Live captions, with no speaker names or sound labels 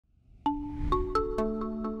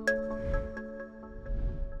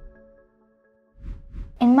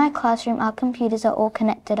my classroom, our computers are all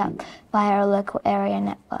connected up via a local area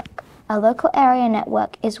network. A local area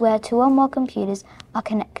network is where two or more computers are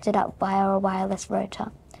connected up via a wireless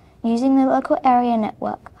router. Using the local area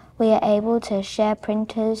network, we are able to share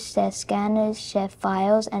printers, share scanners, share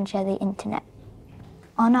files, and share the internet.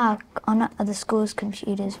 On the school's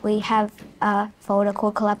computers, we have a folder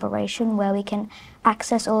called Collaboration where we can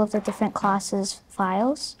access all of the different classes'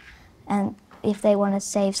 files, and if they want to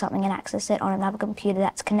save something and access it on another computer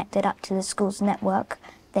that's connected up to the school's network,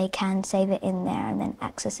 they can save it in there and then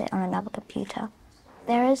access it on another computer.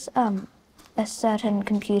 There is a certain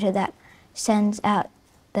computer that sends out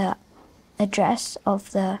the address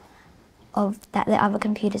that the other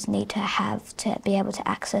computers need to have to be able to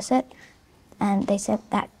access it. And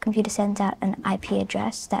that computer sends out an IP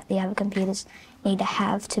address that the other computers need to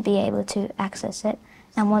have to be able to access it.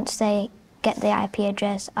 And once they get the IP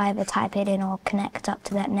address, either type it in or connect up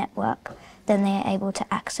to that network, then they are able to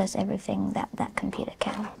access everything that that computer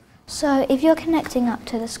can. So if you're connecting up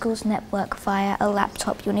to the school's network via a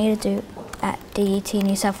laptop, you'll need to do at DET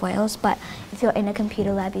New South Wales, but if you're in a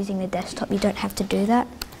computer lab using the desktop, you don't have to do that.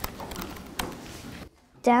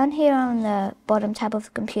 Down here on the bottom tab of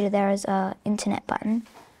the computer there is an internet button,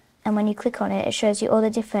 and when you click on it, it shows you all the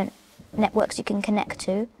different networks you can connect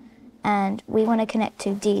to, and we want to connect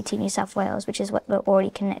to DET New South Wales, which is what we're already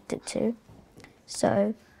connected to.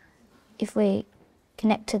 So if we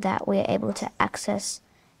connect to that, we are able to access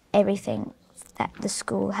everything that the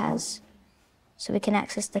school has. So we can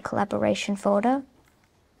access the collaboration folder,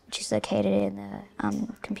 which is located in the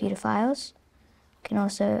computer files. We can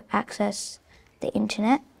also access the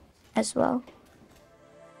internet as well.